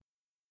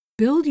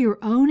Build your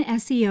own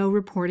SEO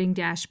reporting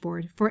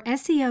dashboard for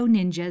SEO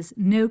Ninjas,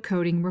 no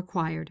coding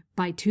required,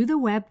 by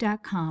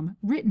totheweb.com,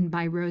 written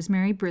by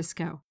Rosemary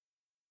Briscoe.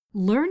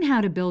 Learn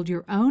how to build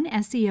your own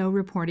SEO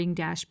reporting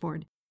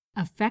dashboard,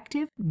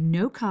 effective,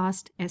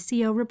 no-cost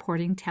SEO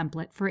reporting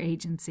template for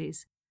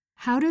agencies.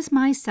 How does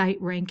my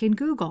site rank in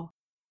Google?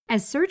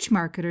 As search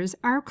marketers,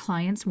 our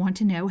clients want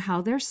to know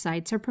how their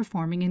sites are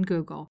performing in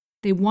Google.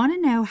 They want to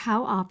know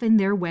how often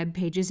their web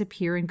pages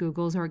appear in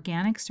Google's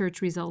organic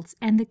search results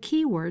and the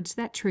keywords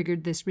that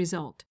triggered this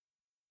result.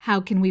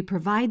 How can we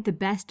provide the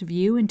best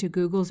view into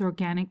Google's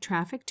organic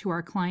traffic to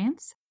our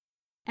clients?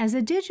 As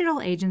a digital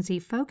agency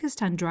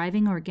focused on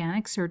driving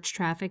organic search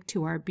traffic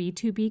to our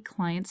B2B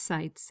client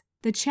sites,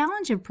 the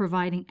challenge of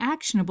providing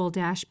actionable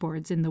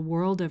dashboards in the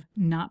world of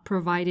not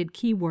provided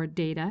keyword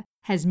data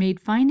has made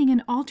finding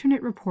an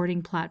alternate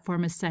reporting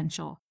platform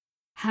essential.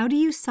 How do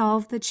you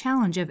solve the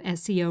challenge of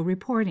SEO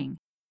reporting?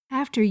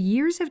 After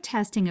years of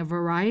testing a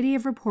variety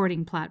of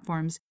reporting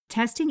platforms,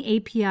 testing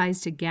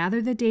APIs to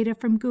gather the data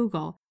from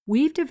Google,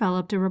 we've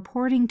developed a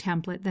reporting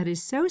template that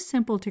is so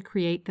simple to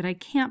create that I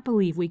can't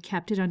believe we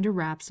kept it under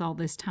wraps all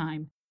this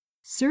time.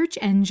 Search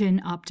engine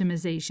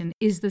optimization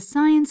is the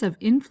science of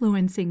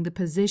influencing the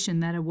position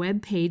that a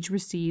web page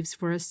receives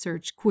for a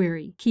search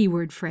query,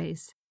 keyword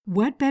phrase.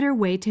 What better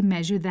way to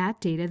measure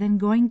that data than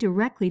going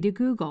directly to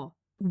Google?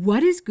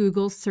 What is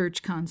Google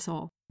Search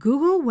Console?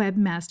 Google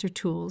Webmaster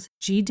Tools,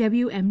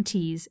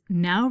 GWMTs,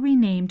 now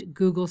renamed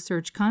Google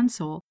Search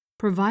Console,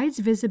 provides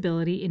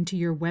visibility into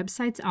your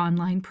website's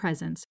online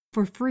presence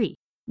for free.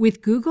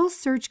 With Google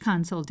Search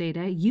Console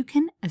data, you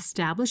can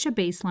establish a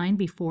baseline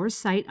before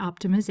site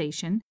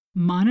optimization,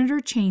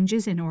 monitor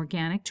changes in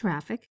organic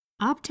traffic,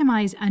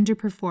 optimize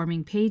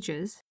underperforming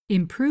pages,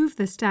 improve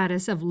the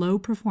status of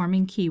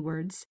low-performing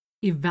keywords,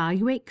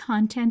 evaluate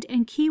content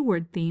and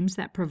keyword themes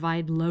that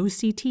provide low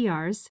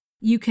CTRs.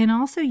 You can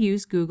also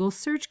use Google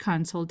Search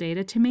Console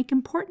data to make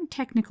important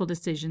technical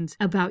decisions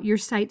about your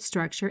site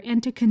structure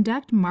and to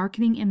conduct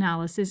marketing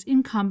analysis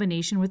in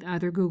combination with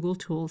other Google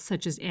tools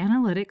such as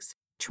Analytics,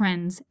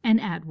 Trends, and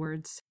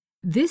AdWords.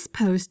 This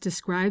post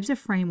describes a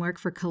framework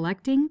for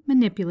collecting,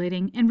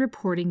 manipulating, and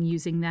reporting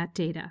using that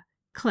data.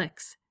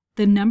 Clicks: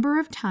 the number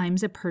of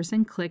times a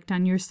person clicked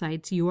on your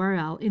site's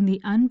URL in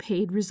the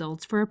unpaid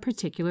results for a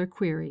particular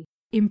query.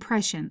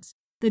 Impressions: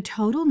 the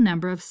total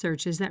number of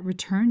searches that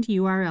returned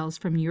URLs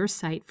from your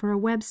site for a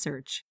web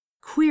search.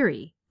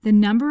 Query: the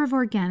number of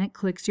organic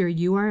clicks your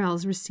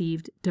URLs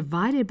received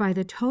divided by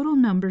the total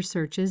number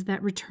searches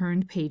that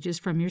returned pages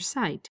from your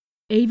site.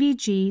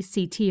 AVG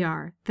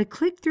CTR: the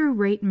click-through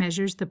rate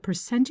measures the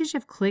percentage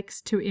of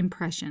clicks to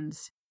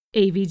impressions.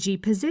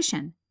 AVG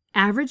position: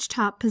 average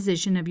top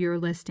position of your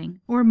listing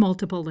or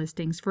multiple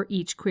listings for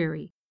each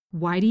query.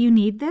 Why do you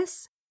need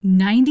this?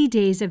 90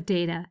 days of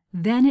data,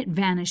 then it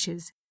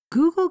vanishes.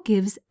 Google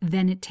gives,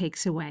 then it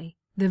takes away.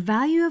 The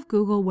value of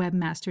Google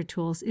Webmaster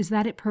Tools is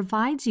that it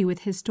provides you with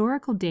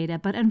historical data,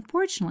 but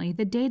unfortunately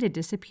the data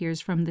disappears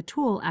from the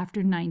tool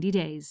after 90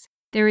 days.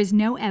 There is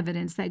no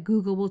evidence that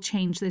Google will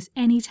change this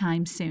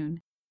anytime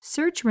soon.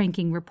 Search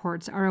ranking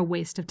reports are a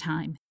waste of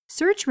time.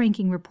 Search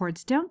ranking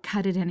reports don't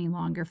cut it any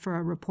longer for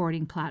a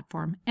reporting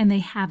platform, and they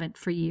haven't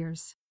for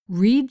years.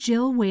 Read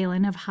Jill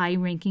Whalen of High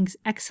Ranking's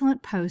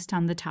excellent post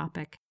on the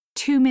topic.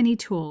 Too many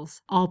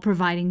tools, all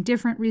providing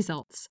different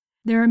results.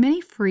 There are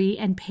many free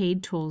and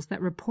paid tools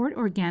that report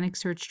organic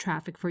search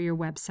traffic for your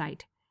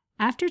website.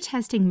 After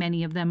testing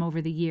many of them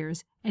over the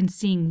years and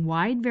seeing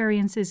wide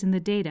variances in the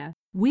data,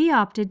 we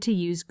opted to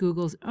use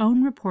Google's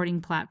own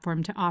reporting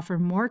platform to offer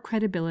more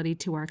credibility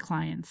to our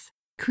clients.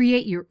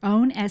 Create your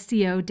own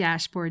SEO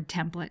dashboard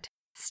template.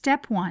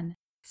 Step 1.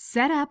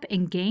 Set up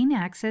and gain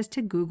access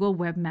to Google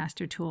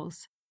Webmaster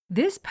Tools.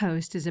 This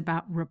post is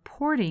about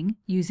reporting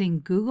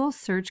using Google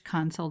Search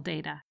Console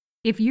data.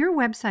 If your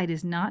website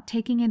is not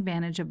taking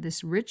advantage of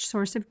this rich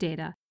source of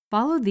data,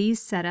 follow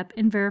these setup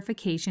and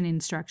verification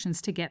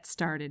instructions to get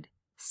started.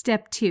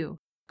 Step 2.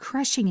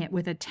 Crushing it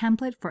with a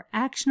template for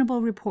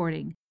actionable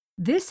reporting.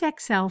 This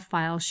Excel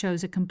file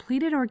shows a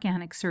completed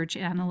organic search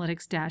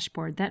analytics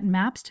dashboard that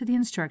maps to the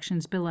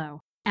instructions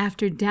below.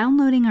 After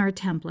downloading our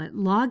template,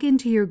 log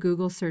into your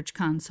Google Search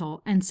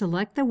Console and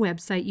select the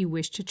website you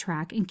wish to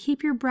track and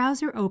keep your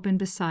browser open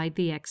beside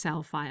the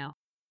Excel file.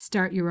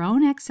 Start your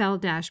own Excel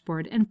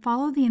dashboard and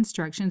follow the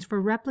instructions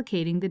for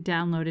replicating the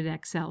downloaded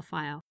Excel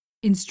file.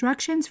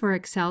 Instructions for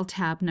Excel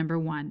tab number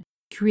 1,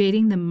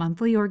 creating the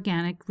monthly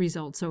organic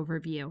results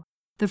overview.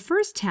 The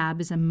first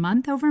tab is a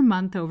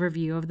month-over-month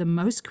overview of the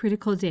most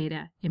critical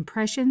data: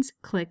 impressions,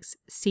 clicks,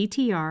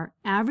 CTR,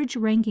 average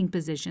ranking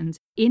positions,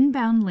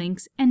 inbound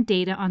links, and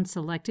data on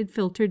selected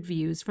filtered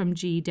views from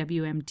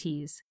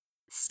GWMTs.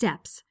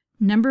 Steps.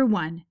 Number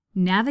 1.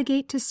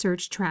 Navigate to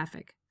search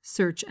traffic,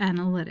 search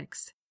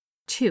analytics.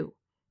 2.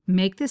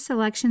 Make the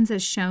selections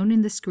as shown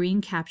in the screen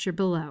capture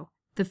below.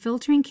 The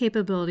filtering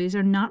capabilities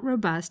are not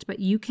robust, but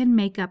you can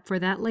make up for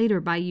that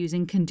later by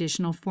using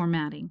conditional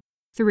formatting.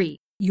 3.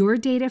 Your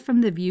data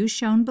from the views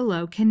shown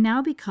below can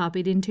now be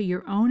copied into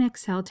your own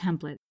Excel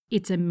template.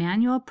 It's a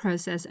manual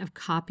process of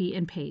copy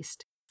and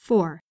paste.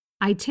 4.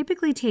 I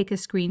typically take a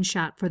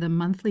screenshot for the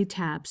monthly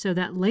tab so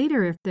that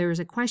later if there is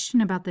a question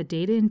about the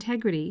data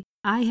integrity,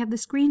 I have the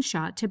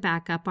screenshot to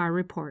back up our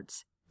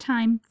reports.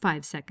 Time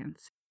 5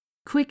 seconds.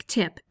 Quick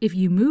tip: if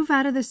you move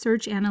out of the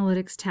Search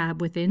Analytics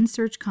tab within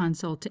Search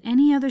Console to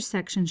any other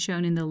section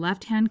shown in the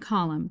left-hand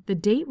column, the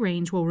date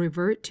range will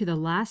revert to the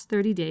last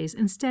 30 days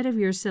instead of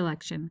your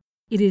selection.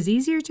 It is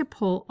easier to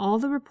pull all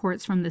the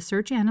reports from the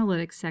Search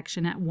Analytics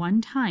section at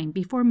one time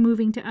before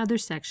moving to other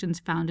sections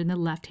found in the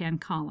left-hand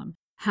column.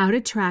 How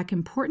to track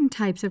important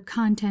types of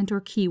content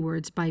or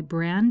keywords by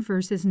brand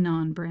versus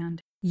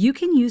non-brand. You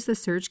can use the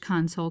Search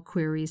Console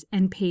queries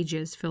and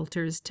pages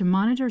filters to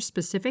monitor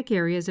specific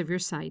areas of your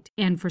site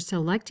and for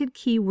selected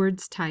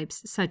keywords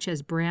types such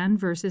as brand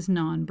versus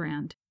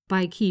non-brand.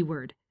 By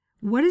keyword.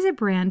 What is a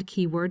brand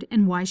keyword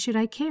and why should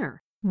I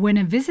care? When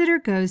a visitor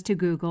goes to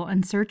Google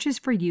and searches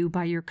for you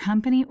by your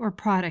company or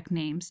product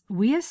names,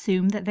 we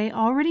assume that they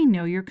already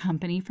know your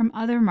company from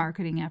other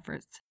marketing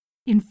efforts.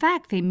 In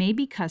fact, they may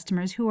be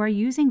customers who are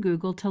using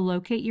Google to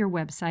locate your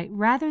website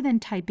rather than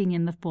typing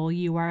in the full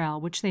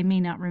URL, which they may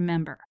not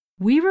remember.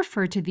 We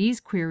refer to these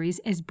queries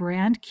as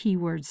brand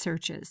keyword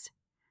searches.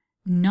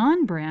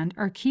 Non-brand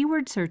are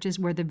keyword searches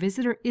where the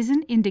visitor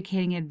isn't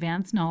indicating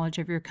advanced knowledge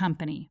of your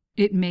company.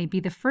 It may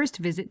be the first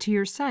visit to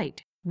your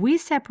site. We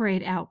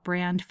separate out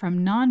brand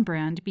from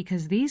non-brand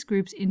because these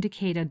groups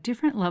indicate a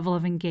different level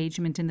of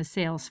engagement in the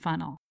sales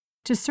funnel.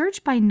 To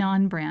search by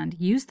non-brand,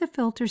 use the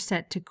filter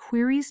set to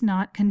Queries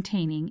Not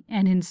Containing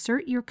and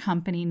insert your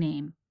company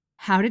name.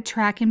 How to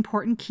track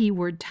important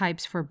keyword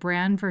types for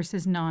brand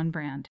versus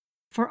non-brand.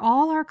 For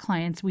all our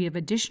clients, we have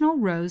additional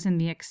rows in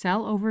the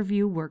Excel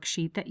Overview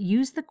worksheet that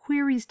use the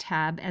Queries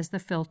tab as the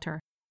filter,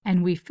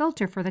 and we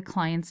filter for the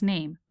client's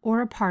name,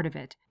 or a part of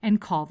it, and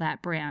call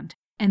that brand,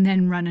 and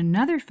then run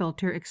another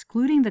filter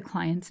excluding the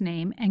client's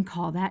name and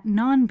call that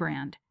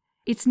non-brand.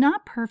 It's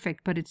not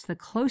perfect, but it's the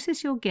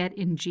closest you'll get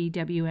in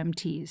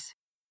GWMTs.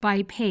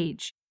 By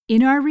page.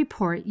 In our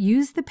report,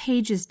 use the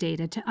pages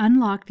data to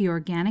unlock the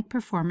organic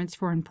performance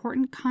for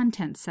important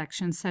content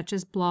sections such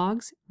as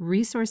blogs,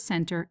 resource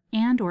center,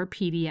 and/or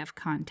PDF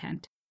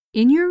content.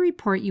 In your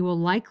report, you will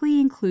likely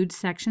include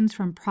sections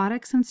from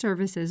products and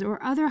services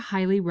or other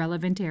highly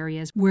relevant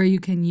areas where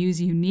you can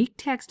use unique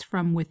text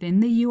from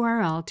within the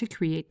URL to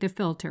create the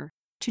filter.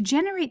 To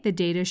generate the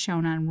data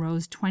shown on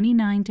rows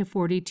 29 to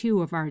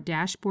 42 of our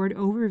Dashboard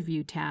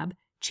Overview tab,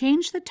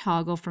 change the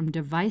toggle from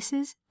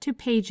Devices to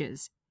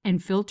Pages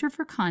and filter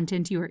for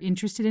content you are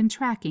interested in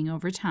tracking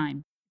over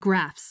time.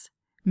 Graphs.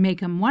 Make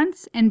them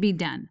once and be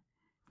done.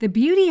 The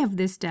beauty of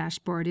this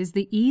dashboard is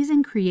the ease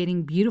in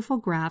creating beautiful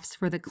graphs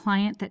for the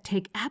client that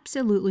take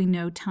absolutely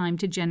no time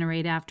to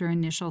generate after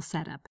initial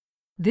setup.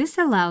 This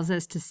allows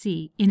us to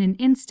see, in an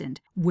instant,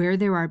 where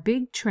there are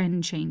big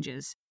trend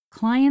changes.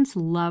 Clients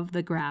love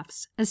the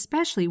graphs,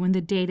 especially when the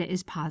data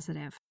is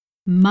positive.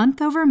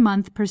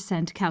 Month-over-month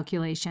percent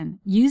calculation.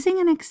 Using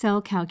an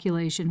Excel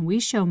calculation, we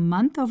show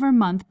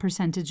month-over-month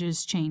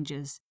percentages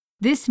changes.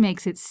 This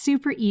makes it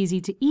super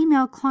easy to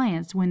email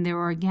clients when their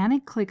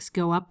organic clicks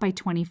go up by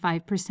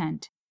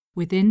 25%.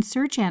 Within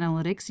Search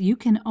Analytics, you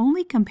can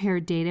only compare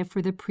data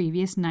for the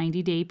previous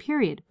 90-day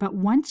period, but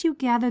once you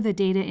gather the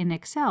data in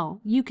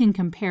Excel, you can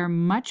compare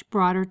much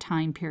broader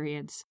time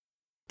periods.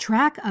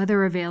 Track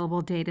other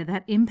available data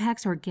that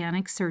impacts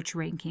organic search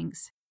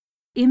rankings.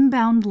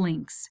 Inbound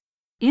links.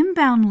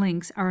 Inbound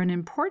links are an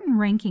important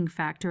ranking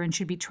factor and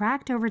should be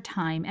tracked over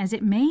time as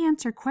it may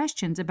answer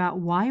questions about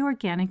why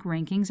organic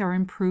rankings are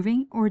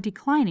improving or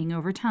declining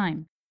over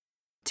time.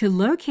 To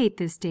locate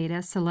this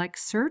data, select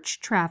Search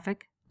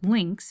Traffic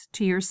Links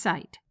to your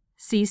site.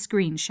 See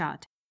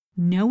screenshot.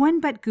 No one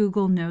but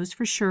Google knows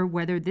for sure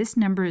whether this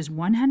number is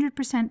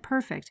 100%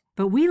 perfect,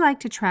 but we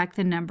like to track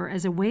the number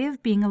as a way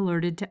of being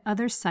alerted to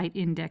other site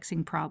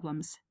indexing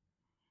problems.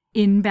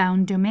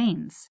 Inbound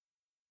domains.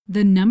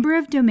 The number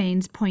of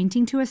domains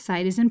pointing to a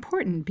site is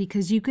important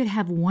because you could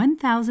have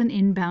 1,000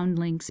 inbound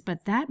links,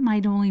 but that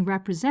might only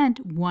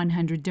represent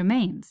 100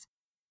 domains.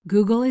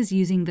 Google is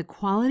using the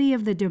quality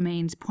of the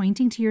domains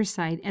pointing to your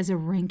site as a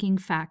ranking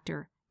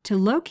factor. To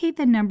locate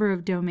the number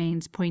of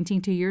domains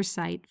pointing to your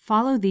site,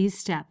 follow these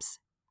steps.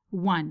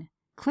 1.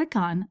 Click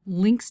on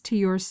Links to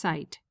your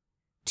site.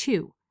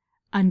 2.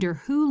 Under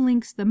Who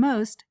Links the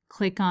Most,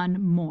 click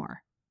on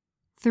More.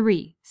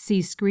 3. See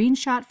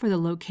screenshot for the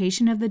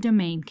location of the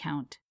domain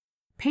count.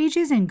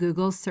 Pages in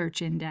Google's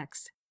search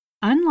index.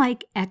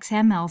 Unlike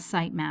XML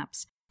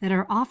sitemaps that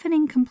are often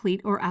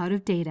incomplete or out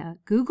of data,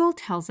 Google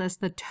tells us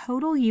the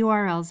total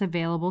URLs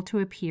available to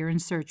appear in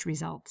search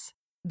results.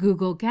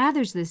 Google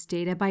gathers this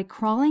data by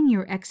crawling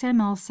your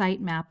XML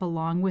sitemap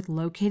along with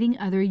locating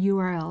other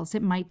URLs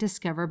it might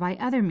discover by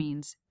other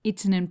means.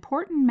 It's an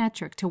important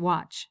metric to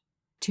watch.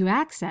 To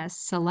access,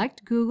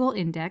 select Google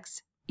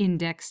Index,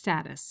 Index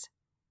Status.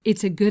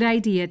 It's a good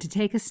idea to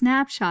take a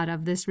snapshot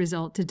of this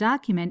result to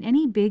document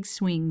any big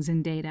swings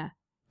in data.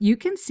 You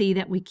can see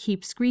that we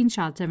keep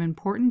screenshots of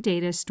important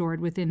data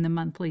stored within the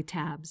monthly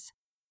tabs.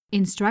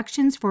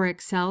 Instructions for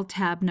Excel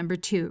tab number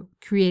 2,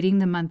 creating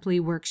the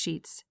monthly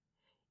worksheets.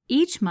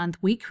 Each month,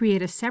 we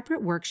create a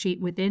separate worksheet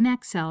within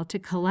Excel to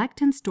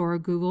collect and store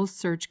Google's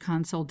Search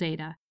Console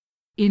data.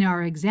 In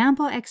our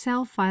example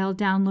Excel file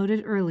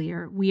downloaded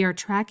earlier, we are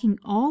tracking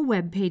all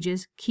web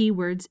pages,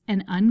 keywords,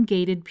 and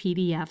ungated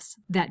PDFs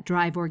that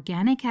drive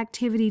organic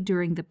activity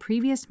during the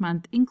previous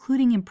month,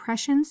 including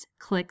impressions,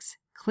 clicks,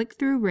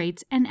 click-through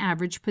rates, and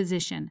average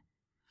position.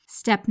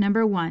 Step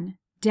number 1.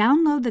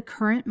 Download the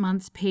current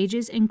month's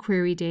pages and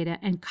query data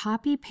and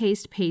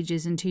copy-paste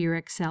pages into your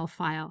Excel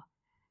file.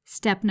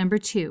 Step number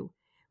 2.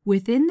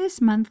 Within this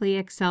monthly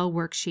Excel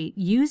worksheet,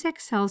 use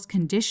Excel's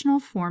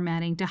conditional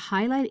formatting to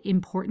highlight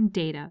important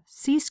data.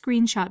 See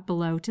screenshot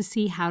below to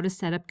see how to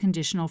set up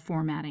conditional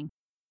formatting.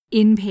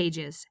 In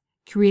Pages,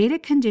 create a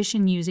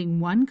condition using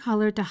one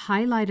color to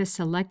highlight a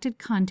selected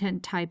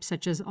content type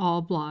such as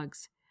all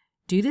blogs.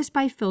 Do this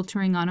by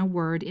filtering on a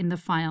word in the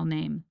file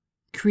name.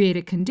 Create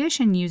a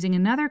condition using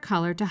another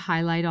color to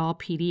highlight all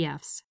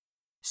PDFs.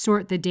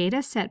 Sort the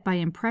data set by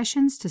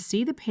impressions to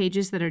see the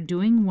pages that are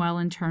doing well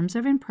in terms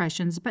of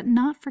impressions but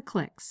not for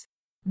clicks.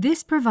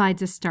 This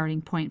provides a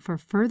starting point for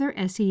further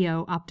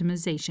SEO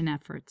optimization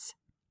efforts.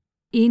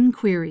 In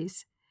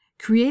Queries,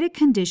 create a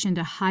condition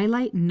to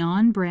highlight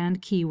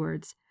non-brand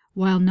keywords.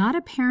 While not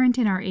apparent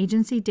in our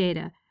agency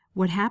data,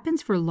 what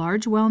happens for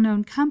large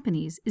well-known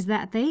companies is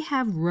that they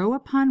have row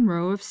upon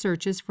row of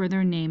searches for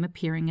their name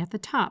appearing at the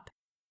top.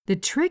 The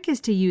trick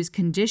is to use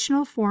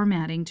conditional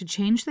formatting to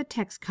change the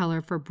text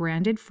color for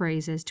branded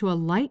phrases to a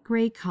light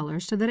gray color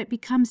so that it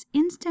becomes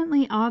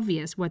instantly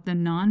obvious what the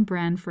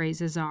non-brand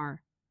phrases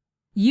are.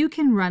 You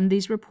can run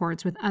these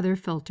reports with other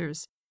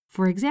filters.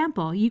 For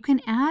example, you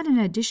can add an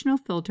additional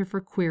filter for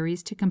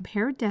queries to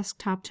compare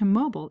desktop to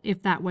mobile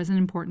if that was an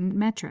important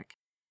metric.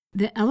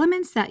 The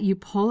elements that you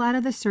pull out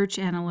of the search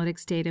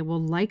analytics data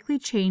will likely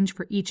change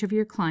for each of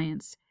your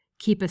clients.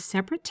 Keep a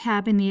separate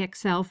tab in the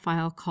Excel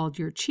file called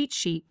your cheat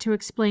sheet to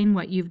explain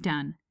what you've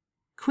done.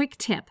 Quick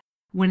tip: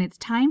 when it's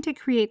time to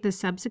create the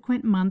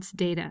subsequent month's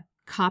data,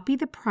 copy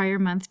the prior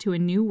month to a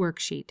new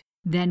worksheet.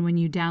 Then when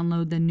you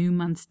download the new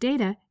month's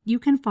data, you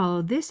can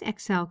follow this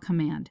Excel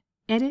command: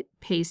 Edit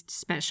Paste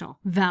Special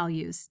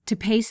Values to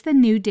paste the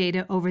new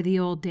data over the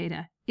old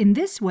data. In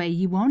this way,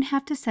 you won't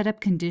have to set up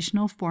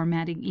conditional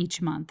formatting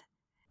each month.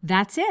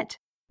 That's it!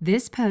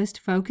 This post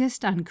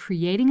focused on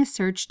creating a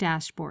search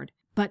dashboard.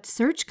 But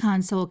Search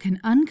Console can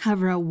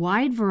uncover a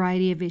wide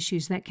variety of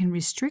issues that can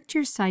restrict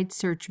your site's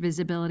search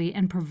visibility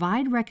and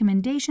provide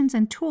recommendations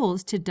and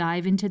tools to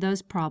dive into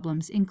those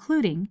problems,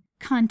 including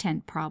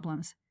content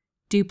problems,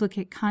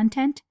 duplicate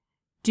content,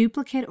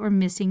 duplicate or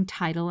missing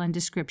title and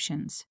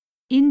descriptions,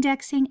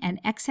 indexing and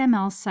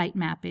XML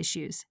sitemap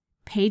issues,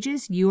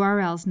 pages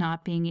URLs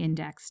not being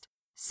indexed,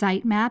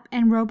 sitemap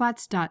and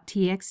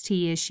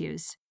robots.txt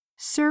issues,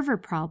 server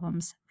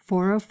problems,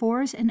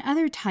 404s and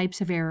other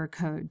types of error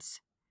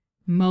codes,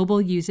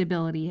 mobile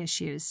usability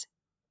issues.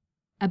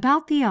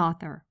 About the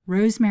author,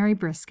 Rosemary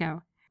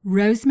Briscoe.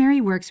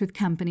 Rosemary works with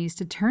companies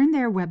to turn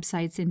their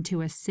websites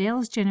into a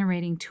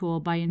sales-generating tool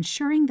by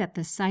ensuring that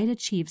the site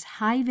achieves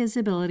high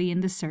visibility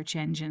in the search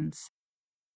engines.